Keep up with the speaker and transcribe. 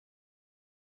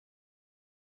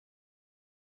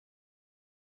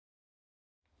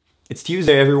It's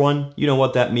Tuesday, everyone. You know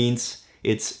what that means.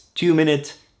 It's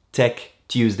 2-Minute Tech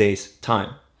Tuesdays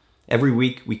time. Every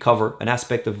week we cover an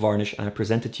aspect of Varnish and I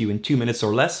present it to you in 2 minutes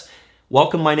or less.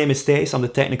 Welcome, my name is Thijs. I'm the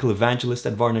technical evangelist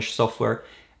at Varnish Software.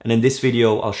 And in this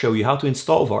video, I'll show you how to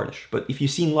install Varnish. But if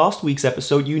you've seen last week's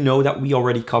episode, you know that we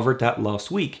already covered that last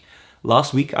week.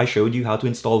 Last week, I showed you how to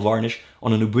install Varnish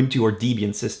on an Ubuntu or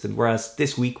Debian system, whereas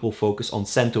this week we'll focus on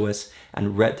CentOS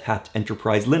and Red Hat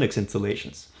Enterprise Linux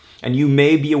installations. And you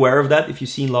may be aware of that if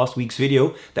you've seen last week's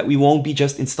video, that we won't be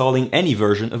just installing any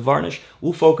version of Varnish,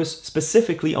 we'll focus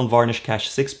specifically on Varnish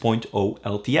Cache 6.0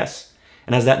 LTS.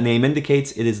 And as that name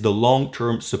indicates, it is the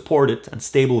long-term supported and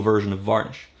stable version of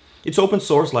Varnish. It's open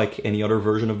source like any other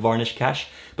version of Varnish Cache,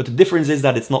 but the difference is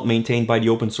that it's not maintained by the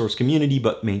open source community,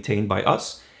 but maintained by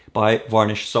us, by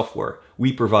Varnish Software.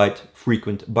 We provide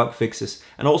frequent bug fixes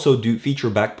and also do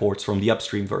feature backports from the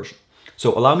upstream version.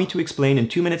 So allow me to explain in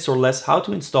 2 minutes or less how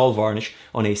to install Varnish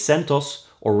on a CentOS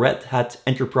or Red Hat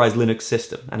Enterprise Linux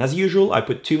system. And as usual, I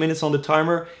put 2 minutes on the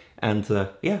timer and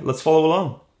let's follow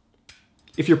along.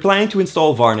 If you're planning to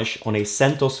install Varnish on a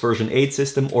CentOS version 8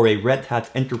 system or a Red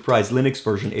Hat Enterprise Linux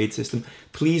version 8 system,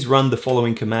 please run the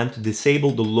following command to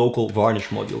disable the local Varnish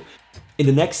module. In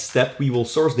the next step, we will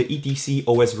source the etc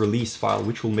os release file,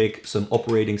 which will make some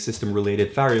operating system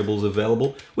related variables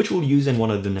available, which we'll use in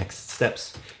one of the next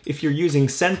steps. If you're using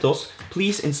CentOS,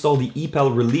 please install the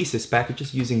epal releases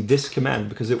packages using this command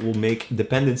because it will make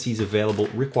dependencies available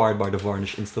required by the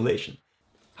Varnish installation.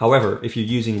 However, if you're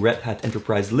using Red Hat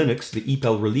Enterprise Linux, the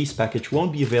epal release package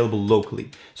won't be available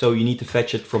locally, so you need to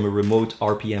fetch it from a remote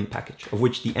RPM package, of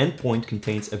which the endpoint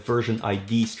contains a version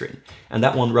ID string, and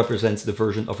that one represents the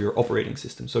version of your operating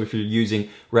system. So if you're using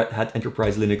Red Hat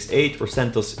Enterprise Linux 8 or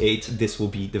CentOS 8, this will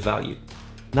be the value.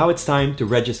 Now it's time to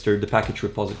register the package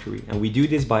repository, and we do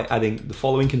this by adding the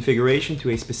following configuration to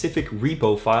a specific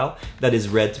repo file that is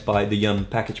read by the yum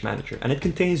package manager, and it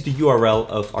contains the URL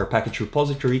of our package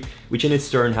repository, which in its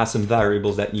turn has some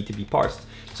variables that need to be parsed.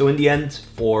 So in the end,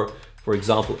 for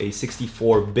example, a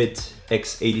 64-bit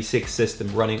x86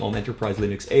 system running on Enterprise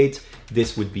Linux 8,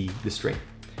 this would be the string.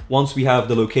 Once we have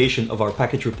the location of our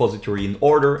package repository in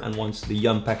order, and once the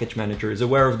yum package manager is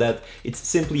aware of that, it's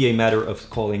simply a matter of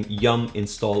calling yum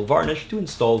install Varnish to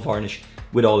install Varnish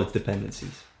with all its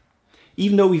dependencies.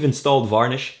 Even though we've installed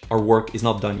Varnish, our work is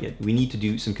not done yet. We need to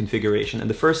do some configuration, and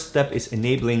the first step is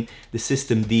enabling the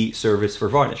systemd service for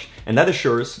Varnish, and that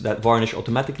assures that Varnish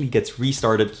automatically gets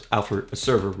restarted after a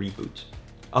server reboot.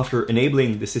 After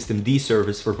enabling the systemd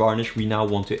service for Varnish, we now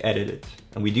want to edit it,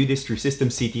 and we do this through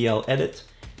systemctl edit --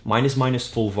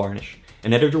 full Varnish.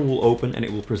 An editor will open and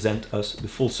it will present us the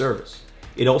full service.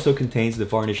 It also contains the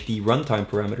varnished runtime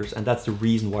parameters, and that's the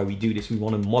reason why we do this. We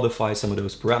want to modify some of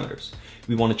those parameters.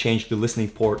 We want to change the listening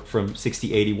port from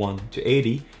 6081 to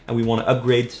 80, and we want to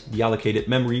upgrade the allocated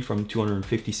memory from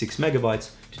 256 megabytes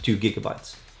to 2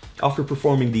 gigabytes. After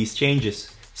performing these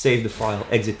changes, save the file,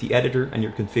 exit the editor, and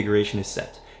your configuration is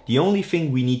set. The only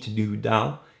thing we need to do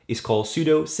now is call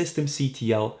sudo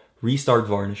systemctl restart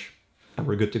Varnish, and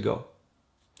we're good to go.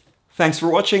 Thanks for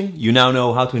watching. You now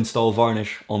know how to install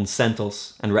Varnish on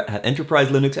CentOS and Red Hat Enterprise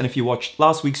Linux, and if you watched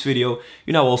last week's video,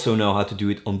 you now also know how to do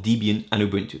it on Debian and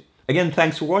Ubuntu. Again,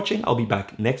 thanks for watching. I'll be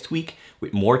back next week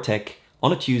with more tech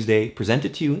on a Tuesday,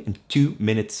 presented to you in 2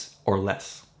 minutes or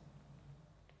less.